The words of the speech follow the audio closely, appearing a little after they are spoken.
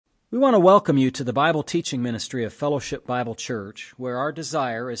We want to welcome you to the Bible teaching ministry of Fellowship Bible Church, where our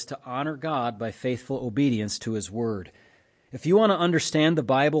desire is to honor God by faithful obedience to His Word. If you want to understand the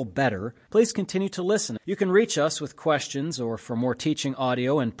Bible better, please continue to listen. You can reach us with questions or for more teaching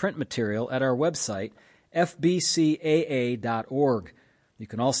audio and print material at our website, fbcaa.org. You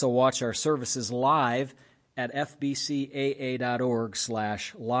can also watch our services live at fbcaa.org/live.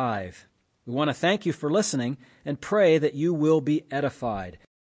 We want to thank you for listening and pray that you will be edified.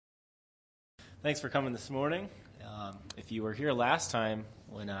 Thanks for coming this morning. If you were here last time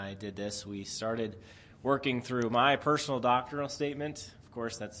when I did this, we started working through my personal doctrinal statement. Of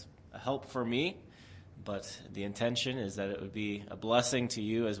course, that's a help for me, but the intention is that it would be a blessing to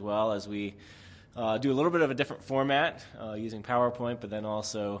you as well as we do a little bit of a different format using PowerPoint, but then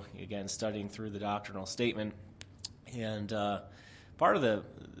also, again, studying through the doctrinal statement. And part of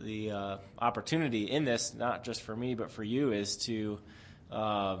the opportunity in this, not just for me, but for you, is to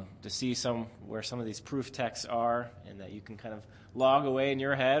see where some of these proof texts are, and that you can kind of log away in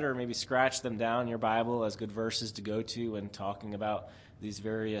your head or maybe scratch them down in your Bible as good verses to go to when talking about these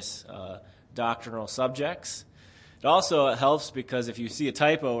various doctrinal subjects. It also helps because if you see a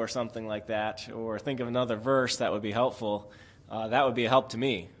typo or something like that, or think of another verse that would be helpful, that would be a help to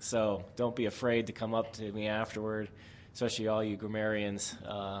me. So don't be afraid to come up to me afterward, especially all you grammarians.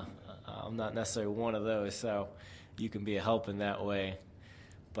 I'm not necessarily one of those, so you can be a help in that way.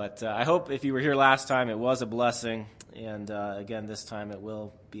 But I hope if you were here last time, it was a blessing, and again, this time it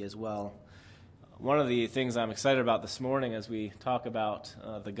will be as well. One of the things I'm excited about this morning as we talk about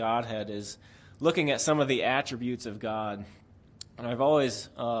the Godhead is looking at some of the attributes of God. And I've always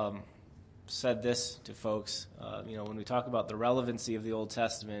said this to folks, when we talk about the relevancy of the Old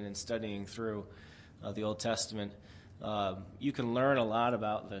Testament and studying through the Old Testament, you can learn a lot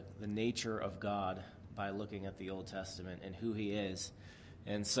about the nature of God by looking at the Old Testament and who He is.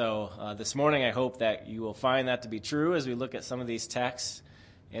 And so this morning I hope that you will find that to be true as we look at some of these texts.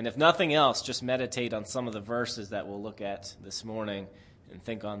 And if nothing else, just meditate on some of the verses that we'll look at this morning and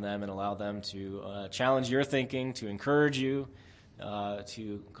think on them and allow them to challenge your thinking, to encourage you,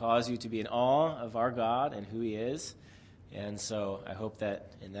 to cause you to be in awe of our God and who He is. And so I hope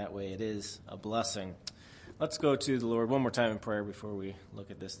that in that way it is a blessing. Let's go to the Lord one more time in prayer before we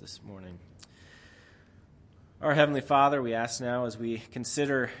look at this morning. Our Heavenly Father, we ask now as we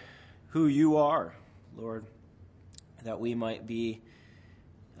consider who You are, Lord, that we might be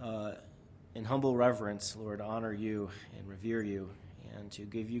in humble reverence, Lord, honor You and revere You, and to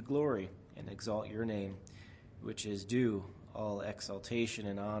give You glory and exalt Your name, which is due all exaltation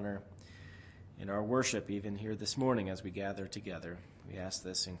and honor in our worship, even here this morning as we gather together. We ask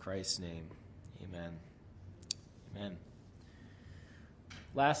this in Christ's name. Amen. Amen.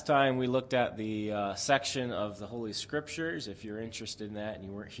 Last time we looked at the section of the Holy Scriptures. If you're interested in that and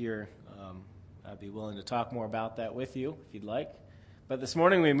you weren't here, I'd be willing to talk more about that with you if you'd like. But this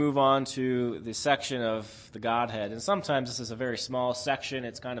morning we move on to the section of the Godhead. And sometimes this is a very small section.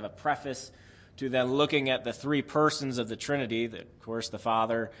 It's kind of a preface to then looking at the three persons of the Trinity, of course, the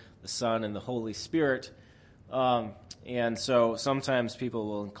Father, the Son, and the Holy Spirit. And so sometimes people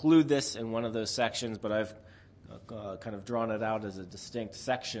will include this in one of those sections, but I've kind of drawn it out as a distinct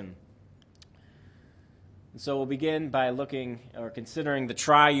section. And so we'll begin by looking or considering the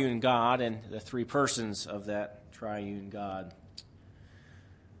triune God and the three persons of that triune God.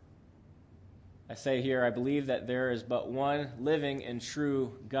 I say here, I believe that there is but one living and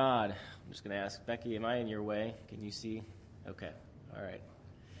true God. I'm just going to ask, Becky, am I in your way? Can you see? Okay, all right.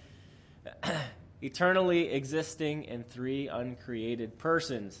 Eternally existing in three uncreated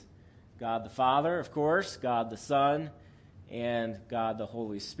persons. God the Father, of course, God the Son, and God the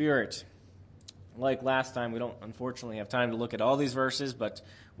Holy Spirit. Like last time, we don't unfortunately have time to look at all these verses, but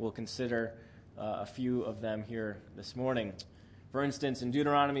we'll consider a few of them here this morning. For instance, in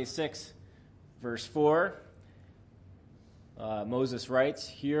Deuteronomy 6, verse 4, Moses writes,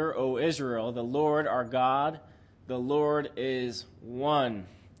 "Hear, O Israel, the Lord our God, the Lord is one."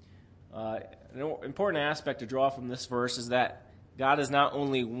 An important aspect to draw from this verse is that God is not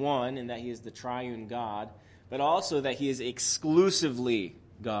only one in that He is the triune God, but also that He is exclusively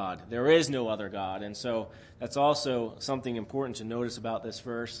God. There is no other God. And so that's also something important to notice about this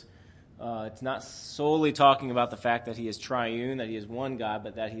verse. It's not solely talking about the fact that He is triune, that He is one God,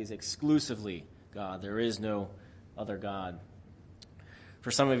 but that He is exclusively God. There is no other God.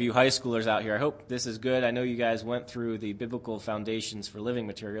 For some of you high schoolers out here, I hope this is good. I know you guys went through the Biblical Foundations for Living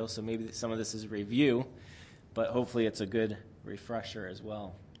material, so maybe some of this is a review, but hopefully it's a good refresher as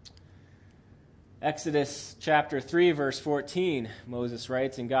well. Exodus chapter 3, verse 14, Moses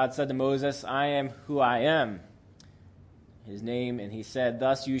writes, "And God said to Moses, I am who I am." his name, and he said,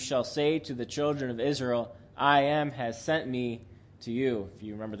 "Thus you shall say to the children of Israel, I am has sent me to you." If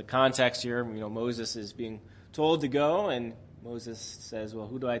you remember the context here, Moses is being told to go, and Moses says, "Well,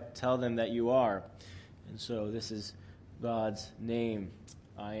 who do I tell them that you are?" And so this is God's name,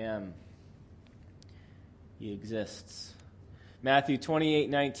 I am. He exists. Matthew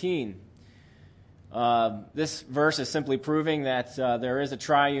 28:19. This verse is simply proving that there is a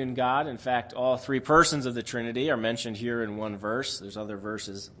triune God. In fact, all three persons of the Trinity are mentioned here in one verse. There's other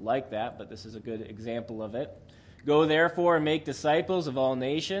verses like that, but this is a good example of it. "Go therefore and make disciples of all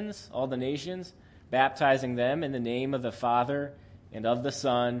the nations, baptizing them in the name of the Father and of the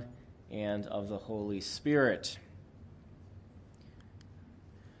Son and of the Holy Spirit."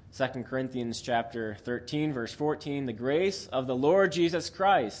 2 Corinthians chapter 13, verse 14, "The grace of the Lord Jesus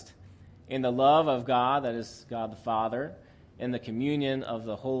Christ and the love of God," that is God the Father, "and the communion of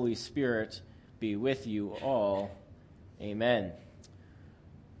the Holy Spirit be with you all. Amen."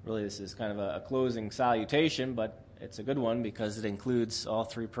 Really, this is kind of a closing salutation, but it's a good one because it includes all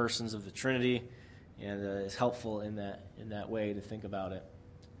three persons of the Trinity and is helpful in that way to think about it.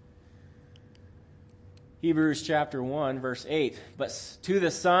 Hebrews chapter 1, verse 8, "But to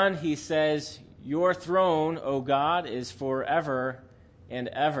the Son he says, Your throne, O God, is forever and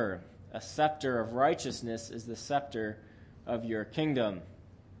ever. A scepter of righteousness is the scepter of your kingdom."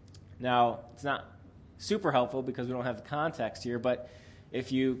 Now, it's not super helpful because we don't have the context here, but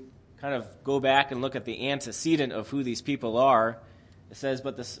if you kind of go back and look at the antecedent of who these people are, it says,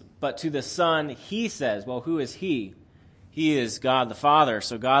 but to the Son he says. Well, who is he? He is God the Father.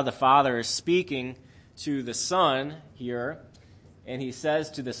 So God the Father is speaking to the Son here, and he says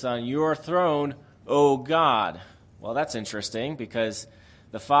to the Son, "Your throne, O God." Well, that's interesting because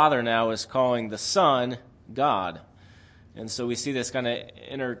the Father now is calling the Son God. And so we see this kind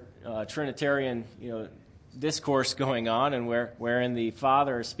of Trinitarian discourse going on, and wherein the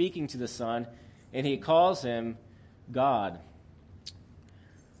Father is speaking to the Son, and he calls him God.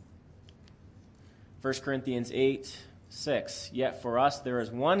 1 Corinthians 8:6, "Yet for us there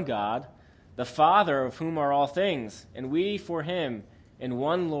is one God, the Father of whom are all things, and we for him, and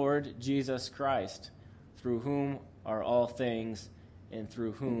one Lord Jesus Christ, through whom are all things, and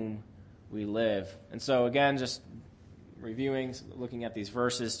through whom we live." And so again, just reviewing, looking at these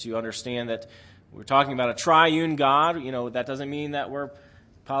verses to understand that we're talking about a triune God. That doesn't mean that we're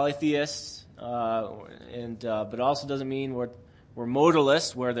polytheists, but also doesn't mean we're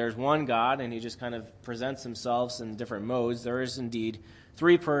modalists, where there's one God and he just kind of presents himself in different modes. There is indeed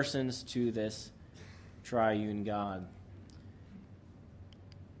three persons to this triune God.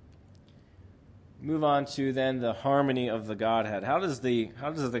 Move on to then the harmony of the Godhead. How does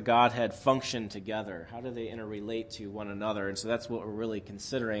the Godhead function together? How do they interrelate to one another? And so that's what we're really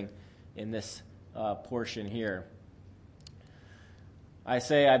considering in this portion here.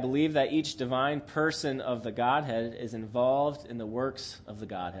 I believe that each divine person of the Godhead is involved in the works of the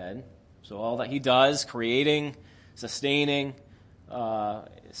Godhead. So all that he does, creating, sustaining,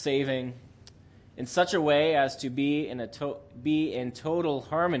 saving, in such a way as to be in total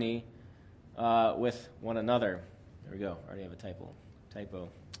harmony with one another. There we go. I already have a typo.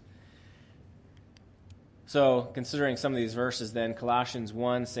 So, considering some of these verses then, Colossians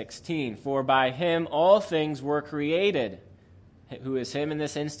 1:16, "For by him all things were created." Who is him in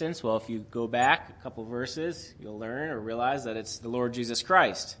this instance? Well, if you go back a couple verses, you'll learn or realize that it's the Lord Jesus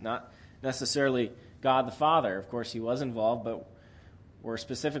Christ, not necessarily God the Father. Of course, he was involved, but we're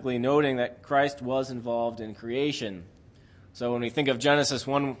specifically noting that Christ was involved in creation. So when we think of Genesis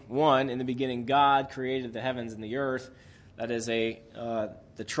 1:1, in the beginning God created the heavens and the earth, that is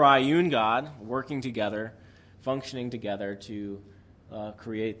the triune God working together, functioning together to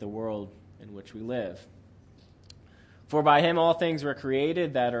create the world in which we live. "For by him all things were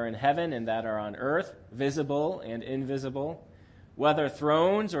created that are in heaven and that are on earth, visible and invisible, whether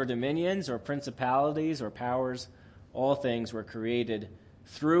thrones or dominions or principalities or powers, all things were created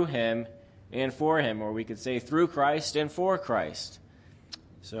through him and for him," or we could say through Christ and for Christ.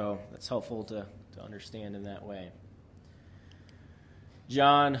 So that's helpful to understand in that way.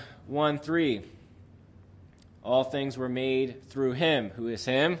 John 1:3, "All things were made through him." Who is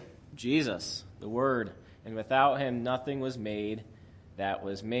him? Jesus, the Word. "And without him nothing was made that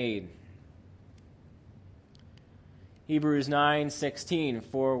was made." Hebrews 9:16,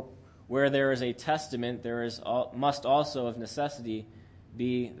 "For where there is a testament, must also of necessity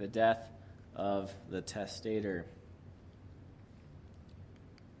be the death of the testator."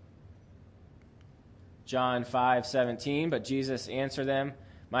 John 5:17, "But Jesus answered them,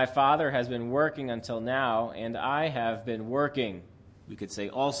 My Father has been working until now, and I have been working." We could say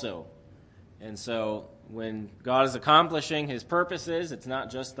also. And so when God is accomplishing his purposes, it's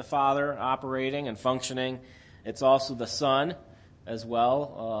not just the Father operating and functioning, it's also the Son as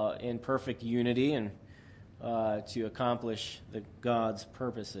well, in perfect unity and to accomplish God's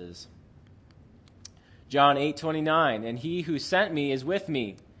purposes. John 8:29, and he who sent me is with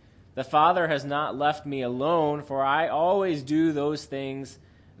me. The Father has not left me alone, for I always do those things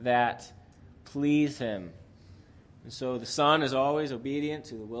that please him. And so the Son is always obedient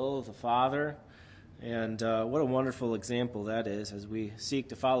to the will of the Father. And what a wonderful example that is as we seek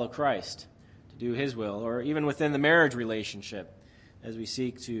to follow Christ, to do his will, or even within the marriage relationship, as we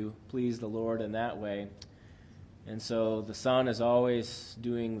seek to please the Lord in that way. And so the Son is always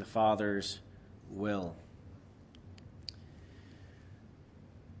doing the Father's will.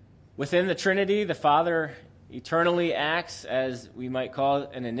 Within the Trinity, the Father eternally acts as we might call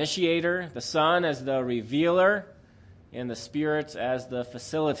an initiator, the Son as the revealer, and the Spirit as the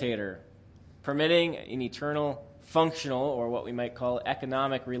facilitator, permitting an eternal functional, or what we might call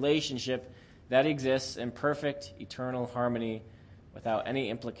economic relationship that exists in perfect eternal harmony without any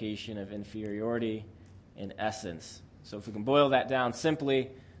implication of inferiority in essence. So if we can boil that down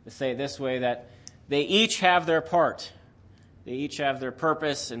simply to say it this way, that they each have their part. They each have their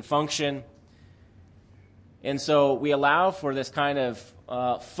purpose and function. And so we allow for this kind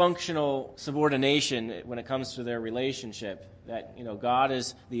of functional subordination when it comes to their relationship. That, God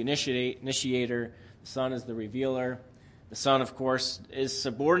is the initiator, the Son is the revealer. The Son, of course, is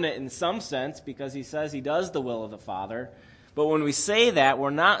subordinate in some sense because he says he does the will of the Father. But when we say that,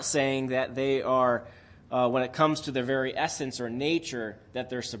 we're not saying that they are, when it comes to their very essence or nature, that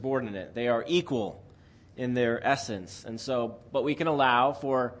they're subordinate. They are equal in their essence. And so, but we can allow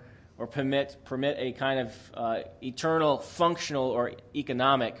for or permit a kind of eternal functional or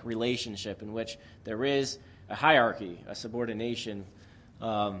economic relationship in which there is a hierarchy, a subordination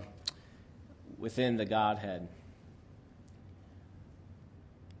within the Godhead.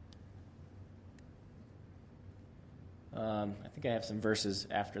 I think I have some verses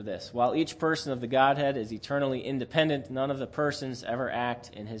after this. While each person of the Godhead is eternally independent, none of the persons ever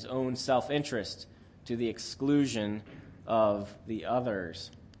act in his own self-interest to the exclusion of the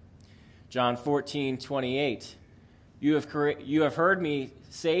others. John 14:28. You have heard me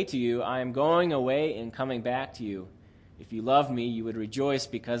say to you, I am going away and coming back to you. If you love me, you would rejoice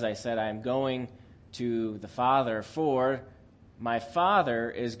because I said I am going to the Father, for my Father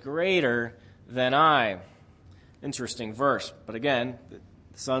is greater than I. Interesting verse. But again, the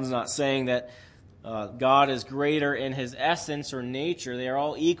Son's not saying that God is greater in his essence or nature. They are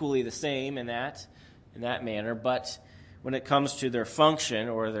all equally the same in that manner. But when it comes to their function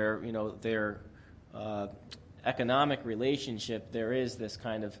or their economic relationship, there is this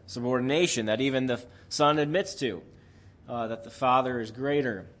kind of subordination that even the Son admits to, that the Father is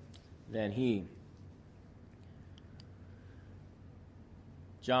greater than he.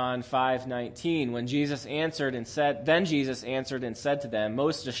 John 5:19, when Jesus answered and said to them,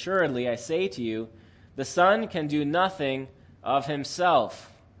 most assuredly I say to you, the Son can do nothing of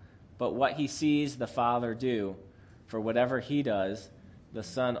himself, but what he sees the Father do. For whatever he does, the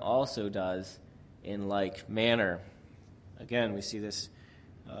Son also does in like manner. Again, we see this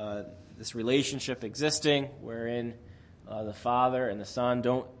relationship existing wherein the Father and the Son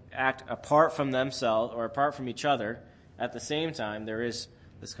don't act apart from themselves or apart from each other. At the same time, there is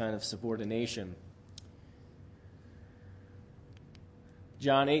this kind of subordination.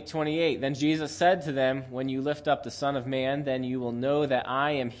 John 8:28, then Jesus said to them, when you lift up the Son of Man, then you will know that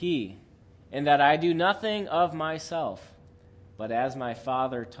I am he, and that I do nothing of myself, but as my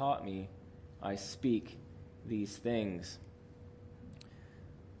Father taught me, I speak these things.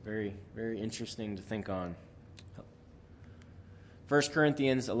 Very, very interesting to think on. 1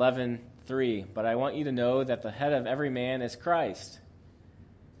 Corinthians 11:3, but I want you to know that the head of every man is Christ.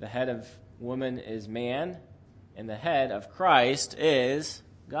 The head of woman is man, and the head of Christ is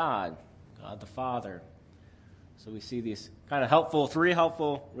God the Father. So we see these kind of three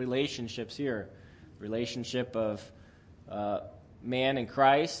helpful relationships here. Relationship of man and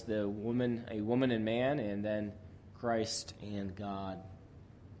Christ, a woman and man, and then Christ and God.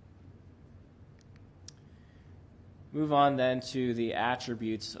 Move on then to the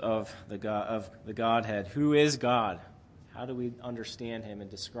attributes of the Godhead. Who is God? How do we understand him and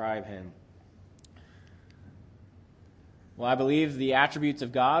describe him? Well, I believe the attributes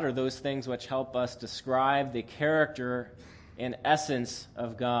of God are those things which help us describe the character and essence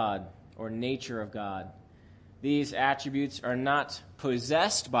of God, or nature of God. These attributes are not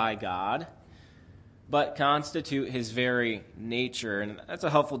possessed by God, but constitute his very nature. And that's a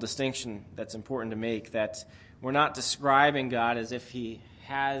helpful distinction that's important to make, that we're not describing God as if he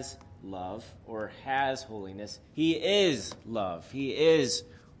has love or has holiness. He is love. He is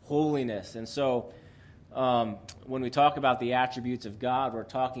holiness. And so when we talk about the attributes of God, we're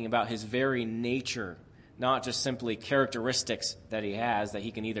talking about his very nature, not just simply characteristics that he has that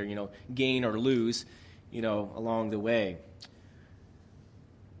he can either, gain or lose, along the way.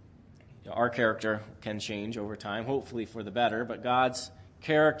 Our character can change over time, hopefully for the better, but God's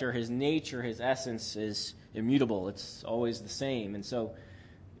character, his nature, his essence is immutable. It's always the same. And so,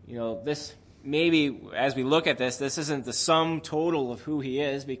 this maybe as we look at this isn't the sum total of who he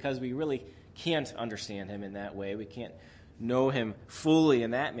is, because we really can't understand him in that way. We can't know him fully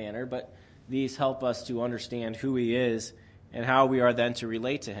in that manner, but these help us to understand who he is and how we are then to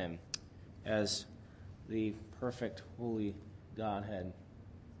relate to him as the perfect, holy Godhead.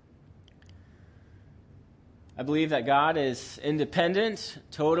 I believe that God is independent,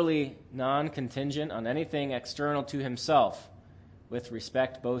 totally non-contingent on anything external to himself, with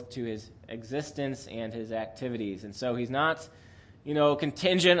respect both to his existence and his activities. And so he's not,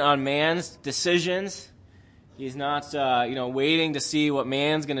 contingent on man's decisions. He's not, waiting to see what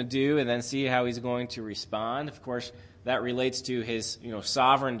man's going to do and then see how he's going to respond. Of course, that relates to his,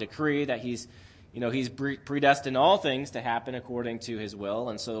 sovereign decree that he's predestined all things to happen according to his will.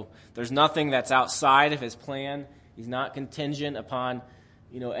 And so there's nothing that's outside of his plan. He's not contingent upon,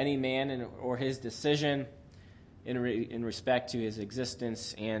 any man or his decision in respect to his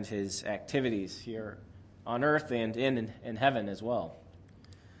existence and his activities here on earth and in heaven as well.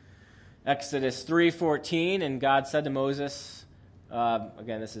 Exodus 3:14, and God said to Moses,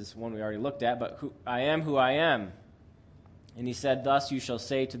 again, this is one we already looked at, but I am who I am. And he said, thus you shall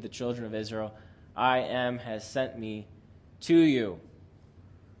say to the children of Israel, I am has sent me to you.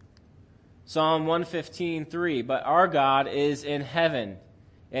 Psalm 115:3, but our God is in heaven,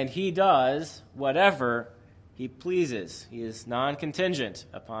 and he does whatever he pleases. He is non-contingent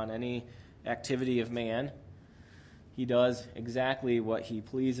upon any activity of man. He does exactly what he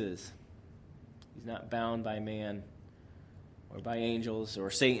pleases. He's not bound by man or by angels or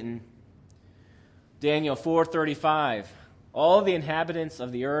Satan. Daniel 4:35, all the inhabitants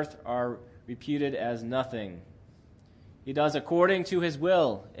of the earth are reputed as nothing. He does according to his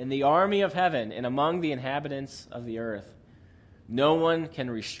will in the army of heaven and among the inhabitants of the earth. No one can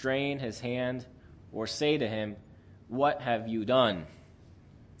restrain his hand or say to him, what have you done?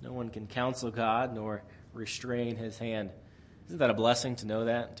 No one can counsel God nor restrain his hand. Isn't that a blessing to know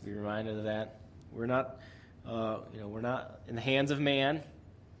that, to be reminded of that? We're not, we're not in the hands of man,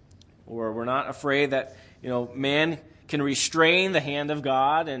 or we're not afraid that, man can restrain the hand of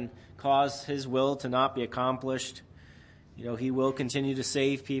God and cause his will to not be accomplished. He will continue to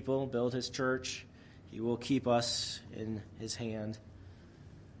save people, build his church. He will keep us in his hand.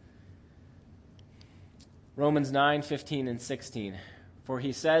 Romans 9:15 and 16. For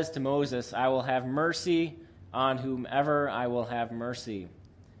he says to Moses, I will have mercy on whomever I will have mercy,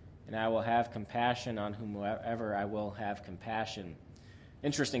 and I will have compassion on whomever I will have compassion.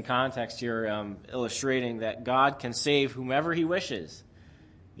 Interesting context here, illustrating that God can save whomever he wishes.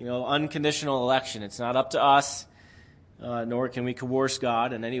 Unconditional election. It's not up to us, nor can we coerce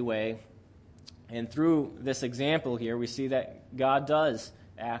God in any way. And through this example here, we see that God does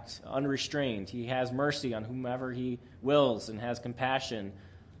act unrestrained. He has mercy on whomever he wills and has compassion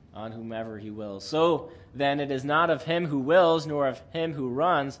on whomever he wills. So then it is not of him who wills, nor of him who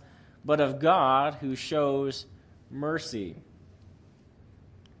runs, but of God who shows mercy.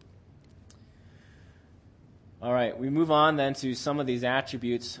 All right, we move on then to some of these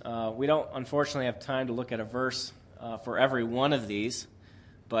attributes. We don't, unfortunately, have time to look at a verse for every one of these,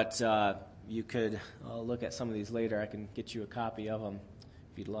 but you could look at some of these later. I can get you a copy of them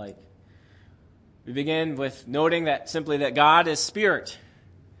if you'd like. We begin with noting that God is spirit.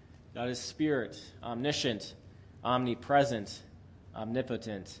 God is spirit, omniscient, omnipresent,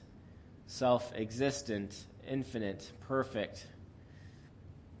 omnipotent, self-existent, infinite, perfect.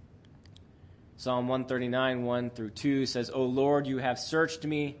 Psalm 139, 1 through 2 says, O Lord, you have searched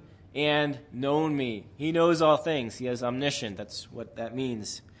me and known me. He knows all things. He is omniscient. That's what that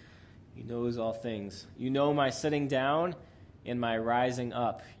means. He knows all things. You know my sitting down and my rising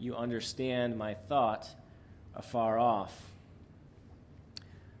up. You understand my thought afar off.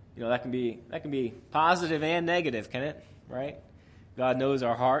 That can be positive and negative, can it? Right? God knows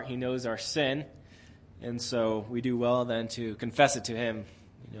our heart. He knows our sin. And so we do well then to confess it to him,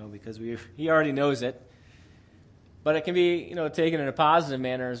 because he already knows it. But it can be, taken in a positive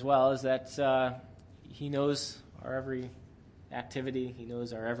manner as well, is that he knows our every activity. He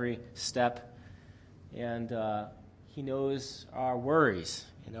knows our every step. And he knows our worries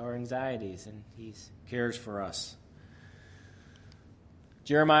and our anxieties, and he cares for us.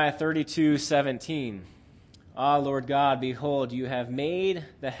 Jeremiah 32:17. Ah, Lord God, behold, you have made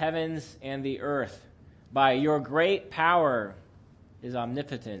the heavens and the earth. By your great power is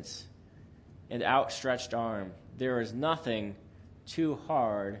omnipotence and outstretched arm. There is nothing too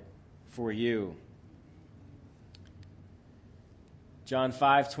hard for you. John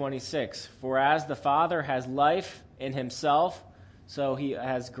 5:26. For as the Father has life in himself, so he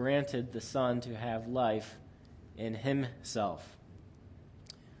has granted the Son to have life in himself.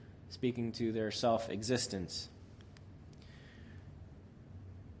 Speaking to their self-existence.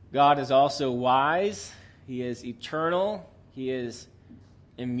 God is also wise. He is eternal. He is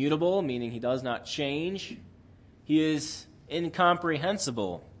immutable, meaning he does not change. He is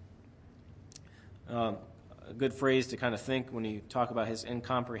incomprehensible. A good phrase to kind of think when you talk about his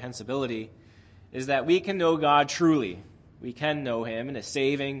incomprehensibility is that we can know God truly. We can know him in a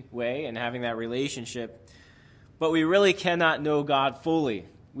saving way and having that relationship, but we really cannot know God fully.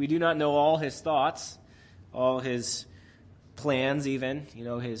 We do not know all his thoughts, all his plans even,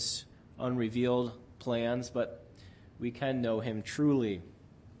 his unrevealed plans, but we can know him truly.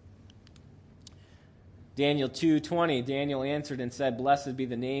 Daniel 2:20, Daniel answered and said, Blessed be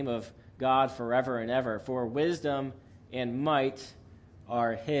the name of God forever and ever, for wisdom and might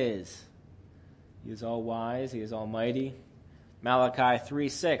are his. He is all wise, he is almighty. Malachi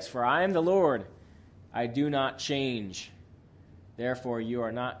 3:6, For I am the Lord, I do not change. Therefore you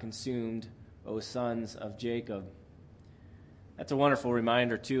are not consumed, O sons of Jacob. That's a wonderful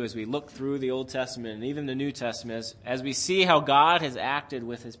reminder, too, as we look through the Old Testament and even the New Testament, as we see how God has acted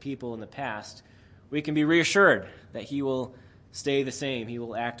with his people in the past, we can be reassured that he will stay the same. He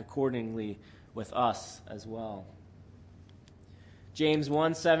will act accordingly with us as well. James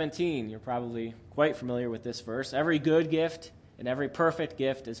 1:17, you're probably quite familiar with this verse. Every good gift and every perfect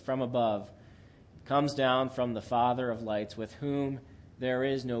gift is from above. It comes down from the Father of lights, with whom there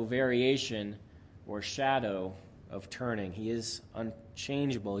is no variation or shadow of turning. He is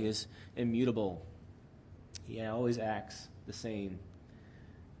unchangeable. He is immutable. He always acts the same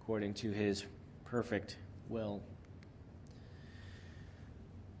according to his perfect will.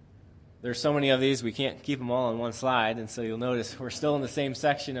 There's so many of these, we can't keep them all on one slide, and so you'll notice we're still in the same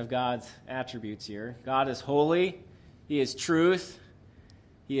section of God's attributes here. God is holy. He is truth.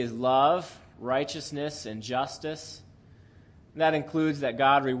 He is love, righteousness, and justice. That includes that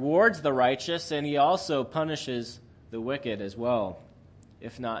God rewards the righteous, and he also punishes the wicked as well,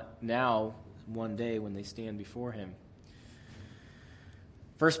 if not now, one day when they stand before him.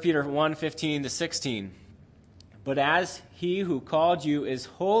 1 Peter 1:15-16. But as he who called you is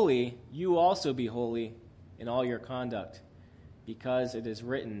holy, you also be holy in all your conduct, because it is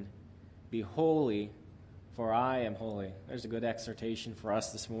written, Be holy, for I am holy. There's a good exhortation for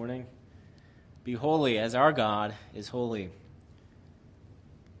us this morning. Be holy as our God is holy.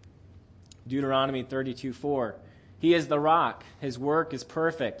 Deuteronomy 32:4. He is the rock. His work is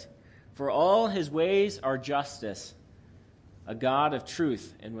perfect. For all his ways are justice. A God of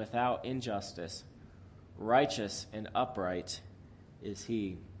truth and without injustice. Righteous and upright is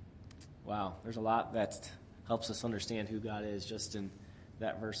he. Wow, there's a lot that helps us understand who God is just in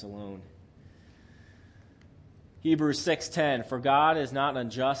that verse alone. Hebrews 6:10. For God is not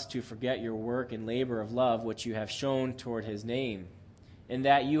unjust to forget your work and labor of love which you have shown toward his name, in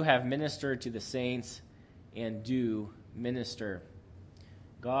that you have ministered to the saints and do minister.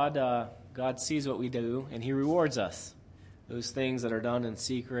 God sees what we do, and he rewards us. Those things that are done in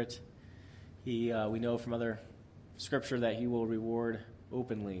secret, we know from other scripture that he will reward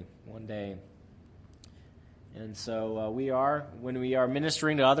openly one day. And so when we are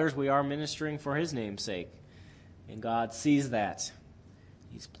ministering to others, we are ministering for his name's sake. And God sees that.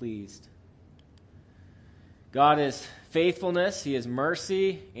 He's pleased. God is faithfulness, he is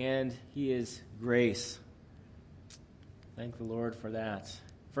mercy, and he is grace. Thank the Lord for that.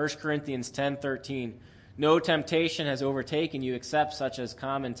 1 Corinthians 10:13. No temptation has overtaken you except such as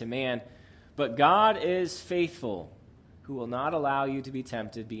common to man, but God is faithful, who will not allow you to be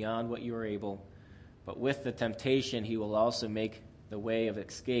tempted beyond what you are able, but with the temptation he will also make the way of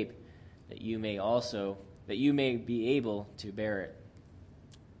escape, that you may be able to bear it.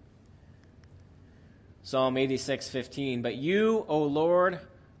 Psalm 86:15. But you, O Lord,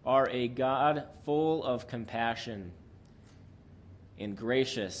 are a God full of compassion and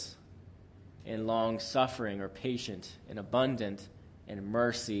gracious and long-suffering or patient and abundant in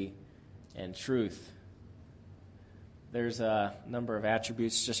mercy and truth. There's a number of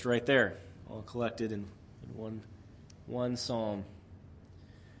attributes just right there, all collected in one psalm.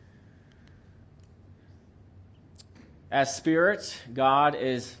 As spirit, God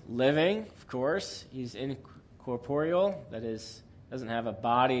is living, of course. He's incorporeal, that is, doesn't have a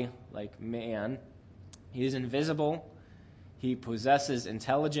body like man. He is invisible. He possesses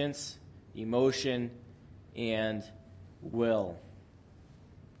intelligence, emotion, and will.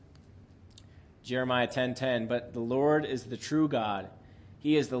 Jeremiah 10:10, but the Lord is the true God.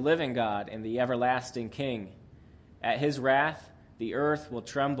 He is the living God and the everlasting King. At his wrath, the earth will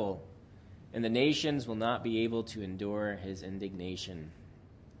tremble, and the nations will not be able to endure his indignation.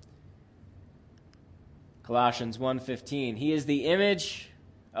 Colossians 1:15, he is the image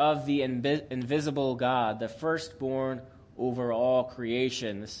of the invisible God, the firstborn over all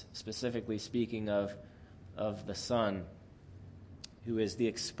creation. This specifically speaking of the Son, who is the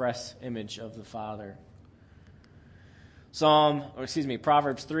express image of the Father.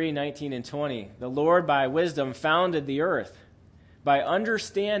 Proverbs 3:19 and 20. The Lord by wisdom founded the earth. By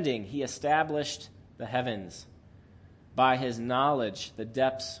understanding he established the heavens. By his knowledge the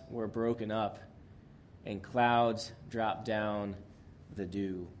depths were broken up, and clouds dropped down the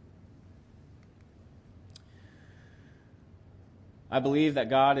dew. I believe that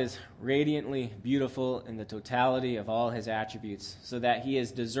God is radiantly beautiful in the totality of all his attributes, so that he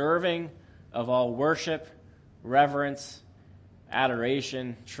is deserving of all worship, reverence,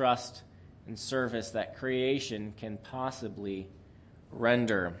 adoration, trust, and service that creation can possibly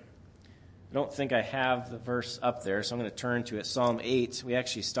render. I don't think I have the verse up there, so I'm going to turn to it. Psalm 8. We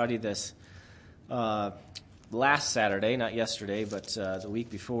actually studied this last Saturday, not yesterday, but the week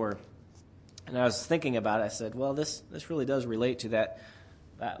before. And I was thinking about it. I said, well, this really does relate to that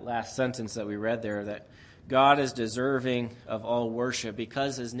last sentence that we read there, that God is deserving of all worship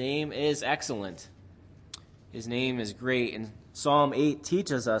because his name is excellent. His name is great. And Psalm 8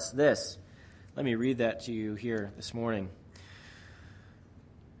 teaches us this. Let me read that to you here this morning.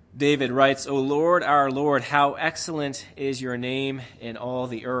 David writes, O Lord, our Lord, how excellent is your name in all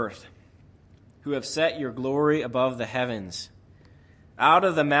the earth, who have set your glory above the heavens. Out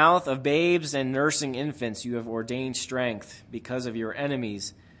of the mouth of babes and nursing infants you have ordained strength because of your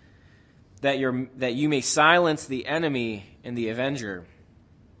enemies, that you may silence the enemy and the avenger.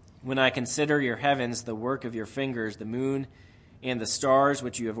 When I consider your heavens, the work of your fingers, the moon and the stars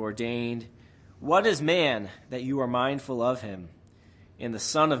which you have ordained, what is man that you are mindful of him, and the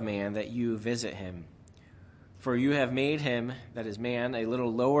Son of Man that you visit him? For you have made him, that is man, a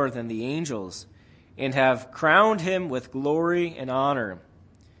little lower than the angels, and have crowned him with glory and honor.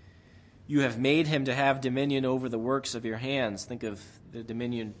 You have made him to have dominion over the works of your hands. Think of the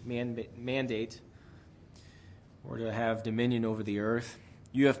dominion mandate, or to have dominion over the earth.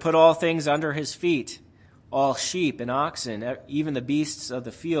 You have put all things under his feet, all sheep and oxen, even the beasts of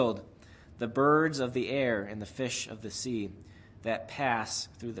the field, the birds of the air, and the fish of the sea, that pass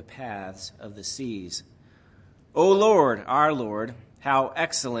through the paths of the seas. O Lord, our Lord, how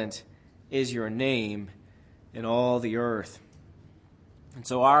excellent is your name in all the earth. And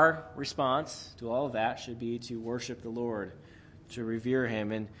so our response to all of that should be to worship the Lord, to revere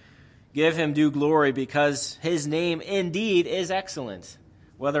him, and give him due glory because his name indeed is excellent.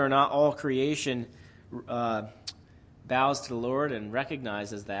 Whether or not all creation bows to the Lord and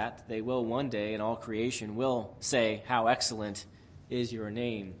recognizes that, they will one day, and all creation will say, how excellent is your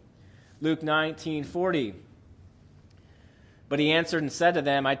name. Luke 19:40. But he answered and said to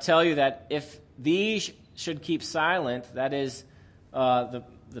them, I tell you that if these should keep silent, that is, the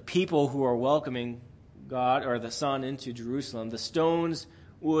people who are welcoming God or the Son into Jerusalem, the stones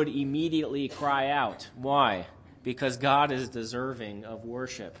would immediately cry out. Why? Because God is deserving of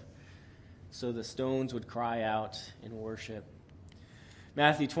worship. So the stones would cry out in worship.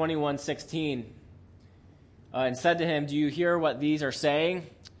 Matthew 21:16. And said to him, do you hear what these are saying?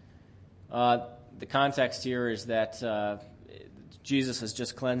 The context here is that Jesus has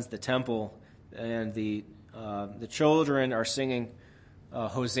just cleansed the temple, and the children are singing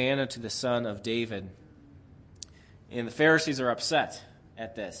Hosanna to the Son of David. And the Pharisees are upset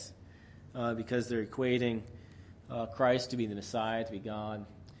at this because they're equating Christ to be the Messiah, to be God.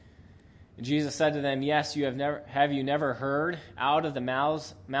 And Jesus said to them, yes, have you never heard? Out of the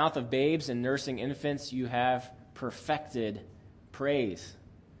mouth of babes and nursing infants you have perfected praise.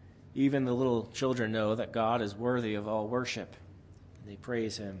 Even the little children know that God is worthy of all worship. They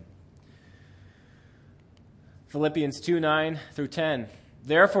praise him. Philippians 2:9 through 10.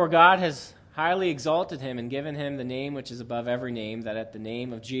 Therefore God has highly exalted him and given him the name which is above every name, that at the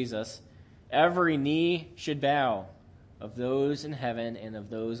name of Jesus every knee should bow, of those in heaven and of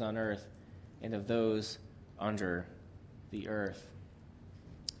those on earth and of those under the earth.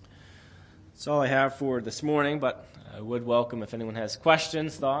 That's all I have for this morning, but I would welcome if anyone has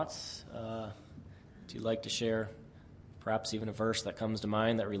questions, thoughts, if you'd like to share perhaps even a verse that comes to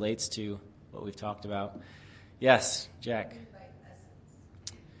mind that relates to what we've talked about. Yes, Jack. Invite us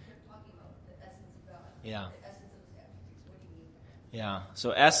Yeah. The essence of his attributes. What do you mean by that? Yeah.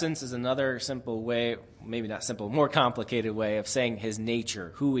 So essence is another simple way, maybe not simple, more complicated way of saying his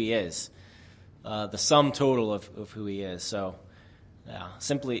nature, who he is, the sum total of who he is. So yeah,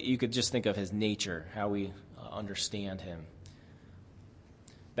 simply you could just think of his nature, how we understand him.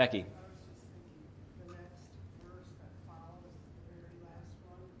 Becky. I was just thinking the next verse that follows the very last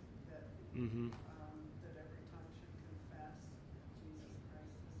one, that that every tongue should confess Jesus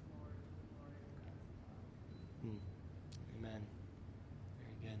Christ is Lord to the glory of God the Father. Amen.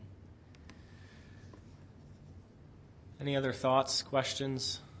 Very good. Any other thoughts,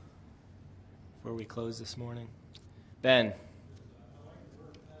 questions before we close this morning? Ben.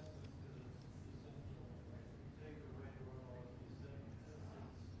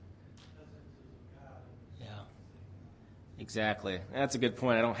 Exactly. That's a good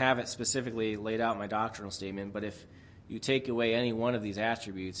point. I don't have it specifically laid out in my doctrinal statement, but if you take away any one of these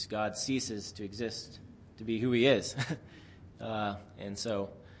attributes, God ceases to exist, to be who he is. And so,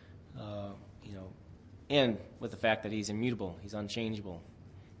 and with the fact that he's immutable, he's unchangeable,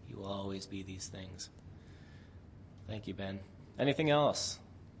 he will always be these things. Thank you, Ben. Anything else?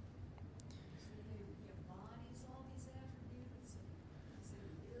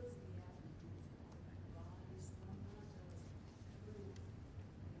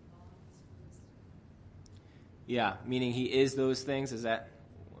 Yeah, meaning he is those things. Is that?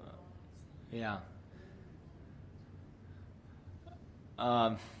 Yeah.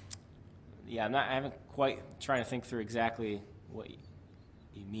 Yeah, I haven't quite trying to think through exactly what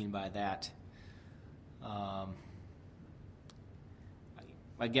you mean by that.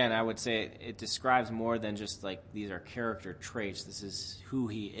 Again, I would say it describes more than just like these are character traits. This is who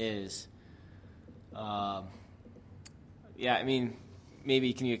he is. Yeah, I mean,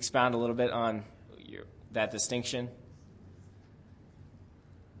 maybe can you expound a little bit on that distinction?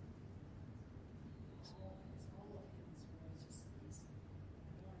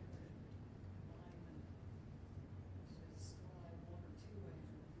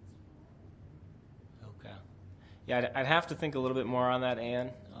 Okay. Yeah, I'd have to think a little bit more on that,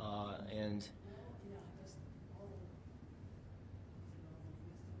 Anne. And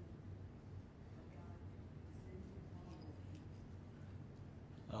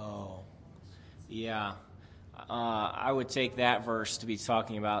oh, yeah. I would take that verse to be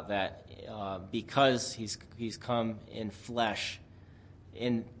talking about that because he's come in flesh,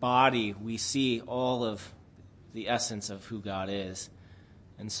 in body, we see all of the essence of who God is.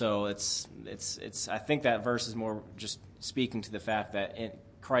 And so it's I think that verse is more just speaking to the fact that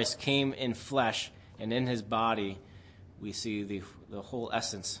Christ came in flesh, and in his body we see the whole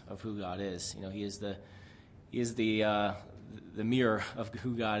essence of who God is. You know, he is the mirror of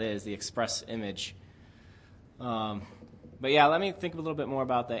who God is, the express image. But yeah, let me think a little bit more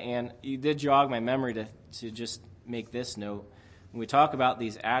about that. And you did jog my memory to just make this note. When we talk about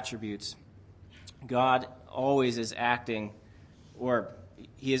these attributes, God always is acting, or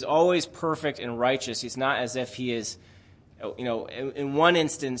he is always perfect and righteous. He's not as if he is, in one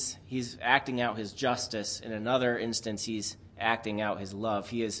instance, he's acting out his justice. In another instance, he's acting out his love.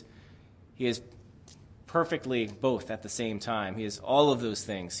 He is perfectly both at the same time. He is all of those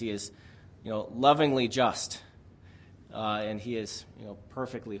things. He is, lovingly just. And he is,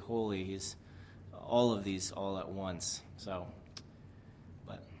 perfectly holy. He's all of these all at once. So,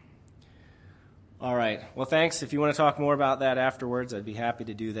 all right. Well, thanks. If you want to talk more about that afterwards, I'd be happy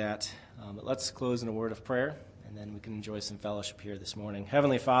to do that. But let's close in a word of prayer, and then we can enjoy some fellowship here this morning.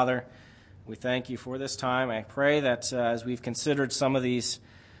 Heavenly Father, we thank you for this time. I pray that as we've considered some of these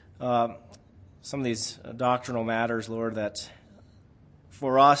doctrinal matters, Lord, that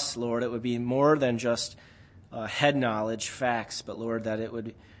for us, Lord, it would be more than just head knowledge, facts, but, Lord, that it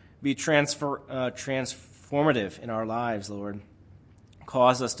would be transformative in our lives, Lord.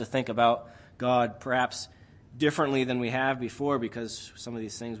 Cause us to think about God perhaps differently than we have before, because some of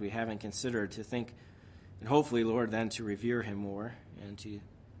these things we haven't considered, to think, and hopefully, Lord, then to revere him more and to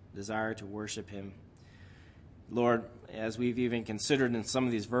desire to worship him. Lord, as we've even considered in some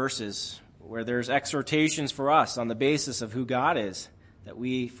of these verses where there's exhortations for us on the basis of who God is, that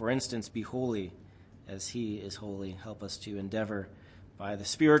we, for instance, be holy as he is holy. Help us to endeavor by the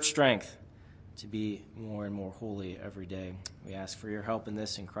Spirit's strength to be more and more holy every day. We ask for your help in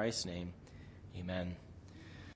this in Christ's name. Amen.